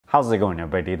How's it going,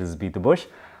 everybody? This is BeatTheBush.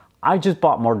 I just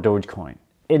bought more Dogecoin.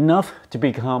 Enough to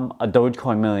become a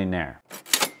Dogecoin millionaire.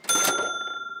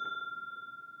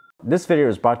 This video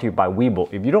is brought to you by Webull.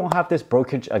 If you don't have this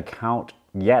brokerage account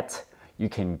yet, you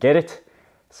can get it.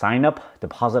 Sign up,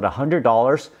 deposit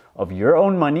 $100 of your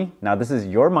own money. Now this is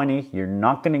your money. You're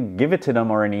not gonna give it to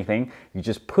them or anything. You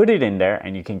just put it in there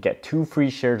and you can get 2 free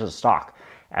shares of stock.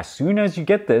 As soon as you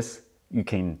get this, you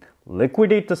can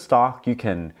liquidate the stock, you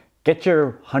can get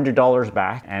your $100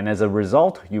 back, and as a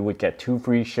result, you would get 2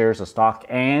 free shares of stock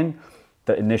and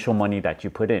the initial money that you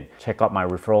put in. Check out my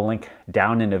referral link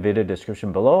down in the video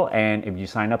description below, and if you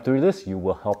sign up through this, you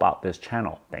will help out this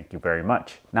channel. Thank you very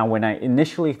much. Now, when I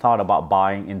initially thought about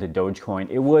buying into Dogecoin,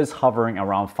 it was hovering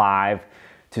around 5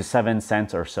 to 7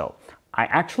 cents or so. I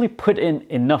actually put in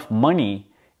enough money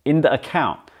in the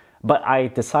account, but I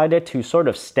decided to sort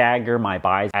of stagger my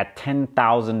buys at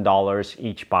 $10,000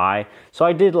 each buy. So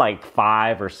I did like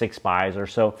 5 or 6 buys or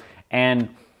so. And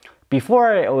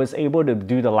before I was able to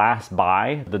do the last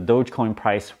buy, the Dogecoin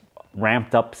price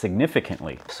ramped up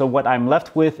significantly. So what I'm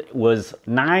left with was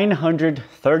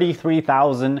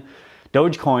 933,000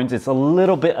 Dogecoins. It's a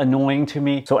little bit annoying to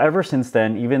me. So ever since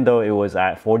then, even though it was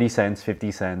at 40 cents,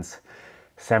 50 cents,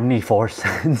 74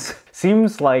 cents,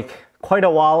 seems like quite a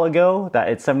while ago that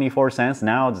it's 74 cents.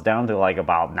 Now it's down to like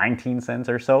about 19 cents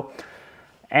or so.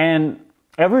 And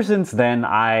ever since then,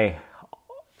 I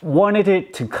wanted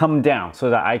it to come down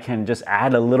so that I can just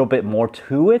add a little bit more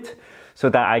to it so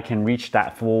that I can reach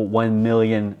that full 1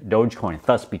 million Dogecoin,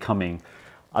 thus becoming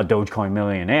a Dogecoin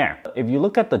millionaire. If you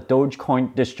look at the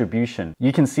Dogecoin distribution,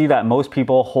 you can see that most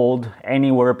people hold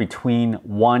anywhere between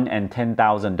 1 and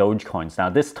 10,000 Dogecoins.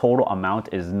 Now this total amount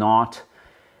is not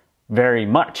very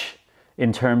much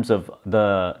in terms of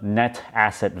the net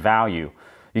asset value.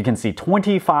 You can see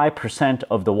 25%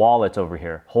 of the wallets over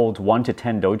here hold 1 to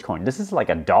 10 Dogecoin. This is like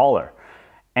 $1.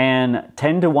 And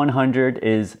 10 to 100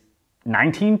 is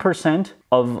 19%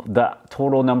 of the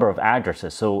total number of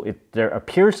addresses. So there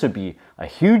appears to be a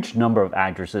huge number of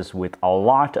addresses with a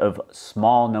lot of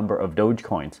small number of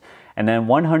Dogecoins. And then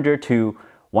 100 to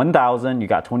 1,000, you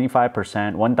got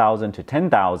 25%, 1,000 to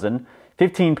 10,000,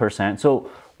 15%. So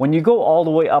when you go all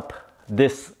the way up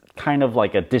this kind of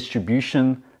like a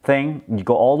distribution thing, you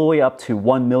go all the way up to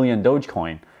 1 million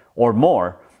Dogecoin or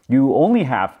more, you only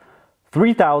have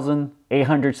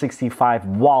 3,865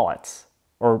 wallets,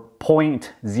 or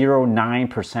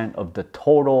 0.09% of the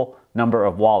total number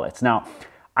of wallets. Now,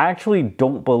 I actually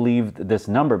don't believe this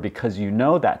number because you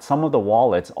know that some of the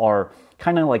wallets are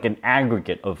kind of like an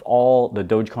aggregate of all the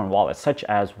Dogecoin wallets, such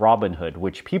as Robinhood,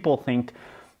 which people think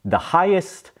the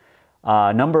highest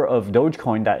number of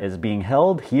Dogecoin that is being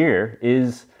held here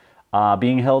is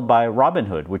being held by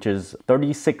Robinhood, which is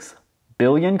 36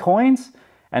 billion coins,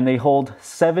 and they hold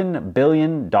 $7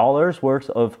 billion worth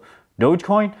of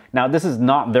Dogecoin. Now, this is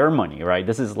not their money, right?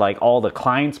 This is like all the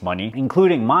clients' money,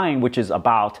 including mine, which is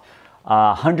about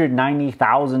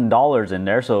 $190,000 in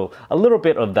there. So a little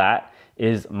bit of that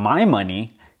is my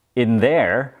money in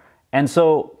there. And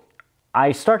so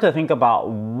I start to think about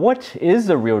what is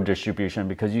the real distribution,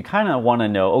 because you kind of want to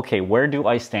know, okay, where do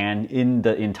I stand in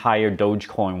the entire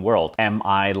Dogecoin world? Am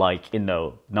I like in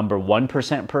the number 1%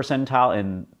 percentile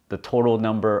in the total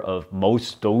number of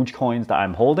most Dogecoins that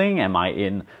I'm holding? Am I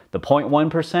in the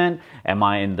 0.1%? Am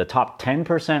I in the top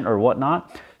 10% or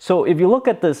whatnot? So if you look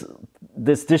at this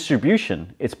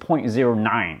distribution, it's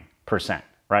 0.09%,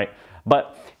 right?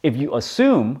 But if you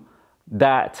assume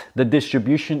that the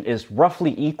distribution is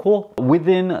roughly equal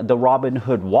within the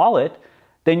Robinhood wallet,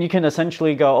 then you can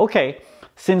essentially go, okay,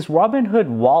 since Robinhood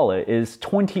wallet is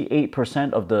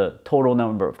 28% of the total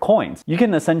number of coins, you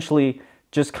can essentially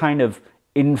just kind of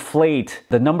inflate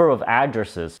the number of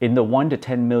addresses in the 1 to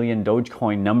 10 million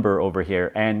Dogecoin number over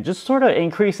here and just sort of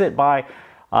increase it by,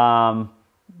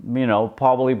 you know,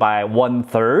 probably by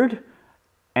 1/3.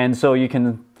 And so you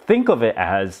can think of it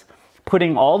as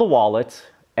putting all the wallets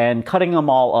and cutting them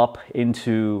all up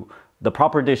into the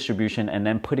proper distribution and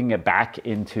then putting it back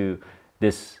into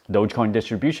this Dogecoin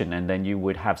distribution. And then you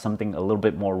would have something a little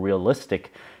bit more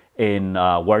realistic in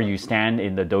where you stand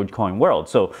in the Dogecoin world.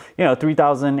 So, you know,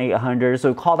 3,800,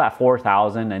 so call that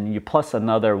 4,000, and you plus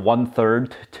another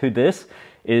 1/3 to this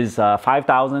is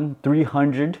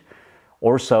 5,300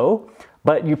 or so.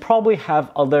 But you probably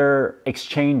have other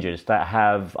exchanges that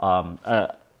have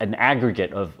an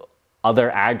aggregate of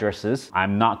other addresses.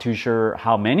 I'm not too sure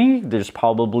how many. There's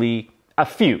probably a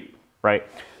few, right?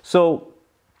 So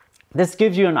this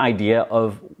gives you an idea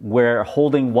of where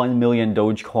holding 1 million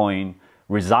Dogecoin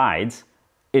resides.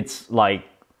 It's like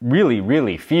really,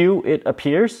 really few, it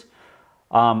appears,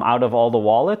 out of all the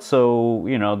wallets. So,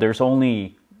 you know, there's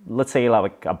only let's say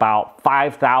like about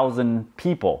 5,000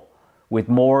 people with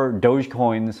more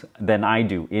Dogecoins than I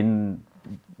do in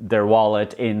their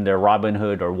wallet, in their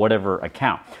Robinhood or whatever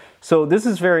account. So this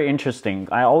is very interesting.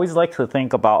 I always like to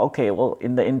think about, okay, well,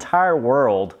 in the entire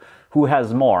world, who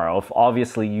has more?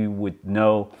 Obviously, you would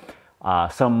know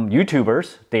some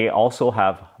YouTubers, they also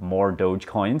have more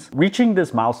Dogecoins. Reaching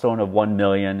this milestone of 1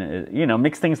 million,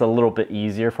 makes things a little bit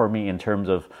easier for me in terms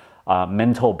of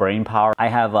mental brain power. I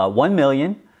have 1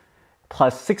 million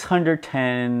plus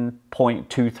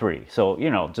 610.23. So,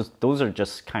 just those are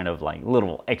just kind of like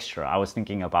little extra. I was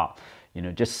thinking about,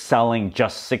 just selling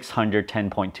just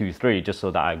 610.23 just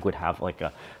so that I would have like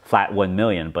a flat 1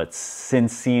 million. But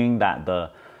since seeing that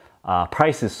the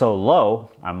price is so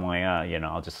low, I'm like,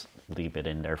 I'll just leave it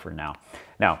in there for now.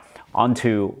 Now, on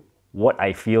to what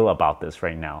I feel about this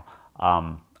right now.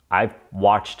 I've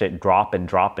watched it drop and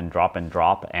drop and drop and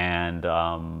drop, and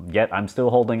yet I'm still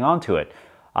holding on to it.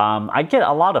 I get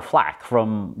a lot of flack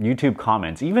from YouTube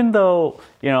comments, even though,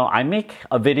 I make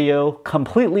a video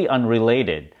completely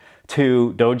unrelated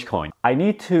to Dogecoin. I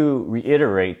need to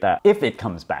reiterate that if it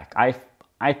comes back, I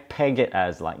peg it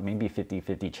as like maybe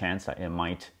 50-50 chance that it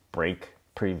might break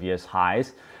previous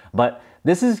highs, but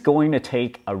this is going to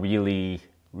take a really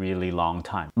long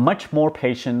time. Much more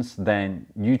patience than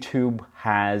YouTube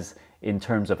has in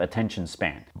terms of attention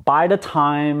span. By the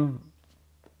time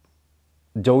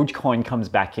Dogecoin comes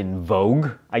back in vogue,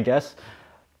 I guess,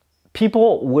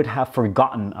 people would have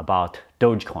forgotten about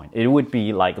Dogecoin. It would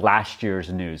be like last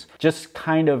year's news. Just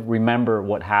kind of remember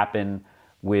what happened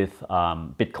with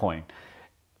Bitcoin.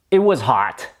 It was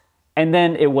hot, and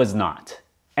then it was not.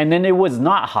 And then it was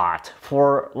not hot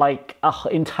for like an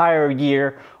entire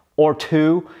year or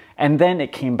two, and then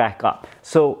it came back up.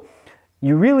 So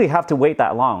you really have to wait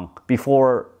that long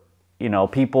before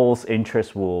people's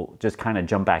interest will just kind of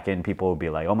jump back in. People will be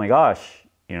like, oh my gosh,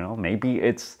 maybe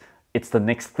it's the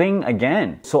next thing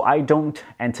again. So I don't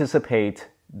anticipate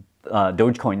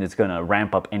Dogecoin is gonna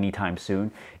ramp up anytime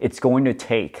soon. It's going to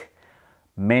take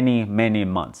many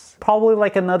months, probably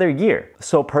like another year.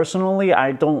 So personally,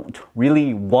 I don't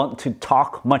really want to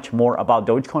talk much more about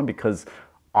Dogecoin because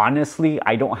honestly,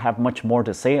 I don't have much more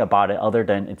to say about it other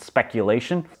than it's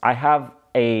speculation. I have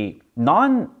a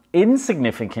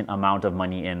non-insignificant amount of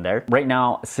money in there. Right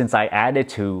now, since I added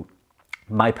to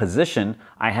my position,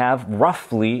 I have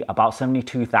roughly about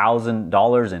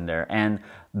 $72,000 in there, and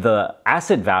the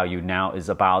asset value now is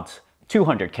about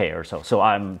 200K or so. So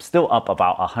I'm still up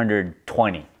about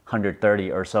 120,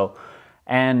 130 or so.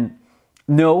 And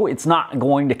no, it's not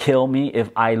going to kill me if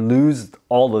I lose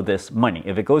all of this money.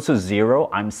 If it goes to zero,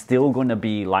 I'm still going to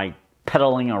be like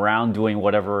pedaling around doing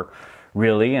whatever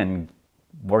really and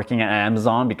working at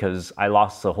Amazon because I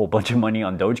lost a whole bunch of money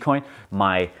on Dogecoin.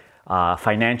 My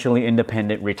financially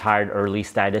independent retired early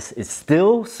status is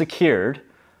still secured.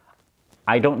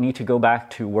 I don't need to go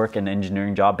back to work an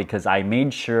engineering job because I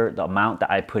made sure the amount that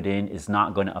I put in is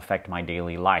not going to affect my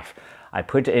daily life. I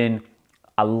put in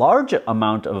a large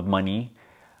amount of money,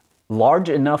 large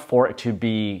enough for it to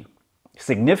be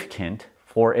significant,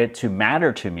 for it to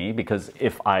matter to me, because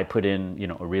if I put in,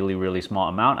 a really small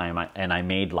amount and I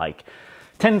made like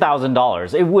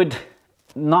 $10,000, it would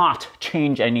not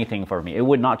change anything for me. It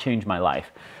would not change my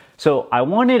life. So I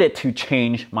wanted it to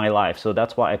change my life. So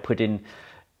that's why I put in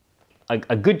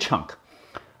a good chunk.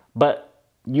 But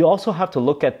you also have to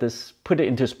look at this, put it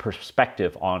into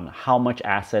perspective on how much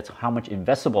assets, how much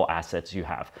investable assets you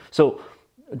have. So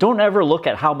don't ever look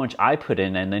at how much I put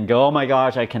in and then go, oh my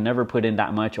gosh, I can never put in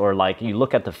that much. Or like you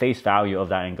look at the face value of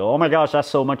that and go, oh my gosh, that's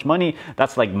so much money.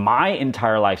 That's like my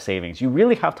entire life savings. You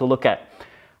really have to look at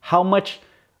how much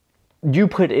you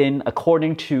put in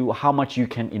according to how much you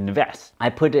can invest. I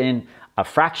put in a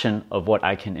fraction of what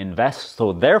I can invest.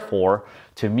 So therefore,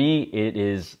 to me, it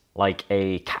is like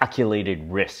a calculated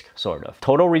risk, sort of.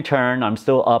 Total return, I'm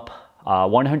still up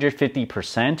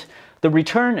 150%. The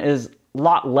return is a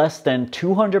lot less than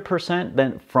 200%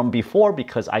 than from before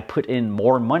because I put in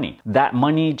more money. That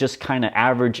money just kind of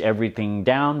average everything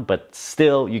down, but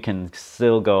still, you can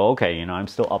still go, okay, I'm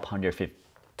still up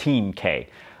 115K.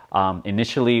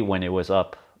 Initially, when it was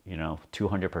up,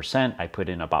 200%, I put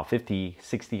in about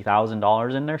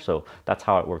 $60,000 in there. So that's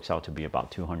how it works out to be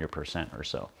about 200% or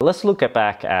so. Let's look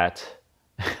back at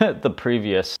the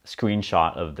previous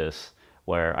screenshot of this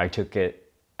where I took it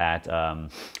at,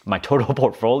 my total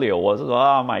portfolio was,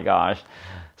 oh my gosh,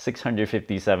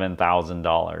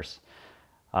 $657,000.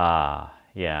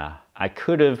 Yeah, I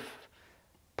could have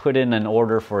put in an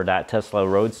order for that Tesla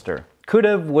Roadster. Could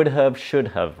have, would have, should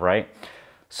have, right?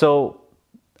 So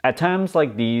at times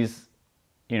like these,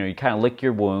 you kind of lick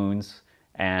your wounds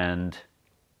and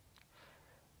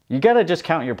you gotta just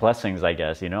count your blessings, I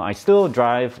guess. You know, I still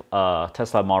drive a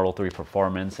Tesla Model 3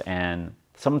 Performance, and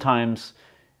sometimes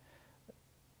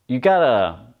you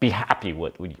gotta be happy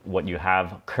with what you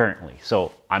have currently.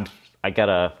 So I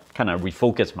gotta kind of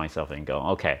refocus myself and go,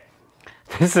 okay,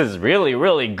 this is really,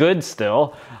 really good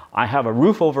still. I have a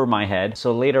roof over my head.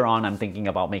 So later on, I'm thinking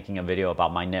about making a video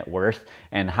about my net worth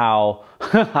and how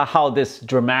how this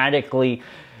dramatically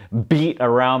beat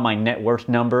around my net worth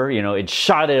number. You know, it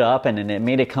shot it up and then it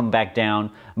made it come back down,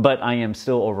 but I am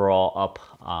still overall up.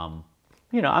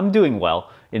 You know, I'm doing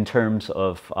well in terms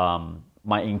of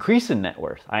my increase in net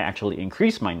worth. I actually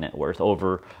increased my net worth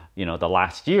over, you know, the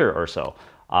last year or so,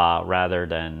 rather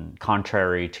than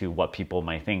contrary to what people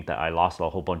might think that I lost a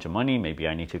whole bunch of money. Maybe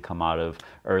I need to come out of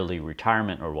early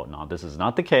retirement or whatnot. This is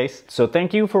not the case. So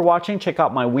thank you for watching. Check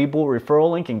out my Webull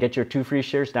referral link and get your 2 free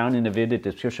shares down in the video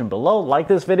description below. Like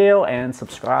this video and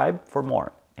subscribe for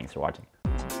more. Thanks for watching.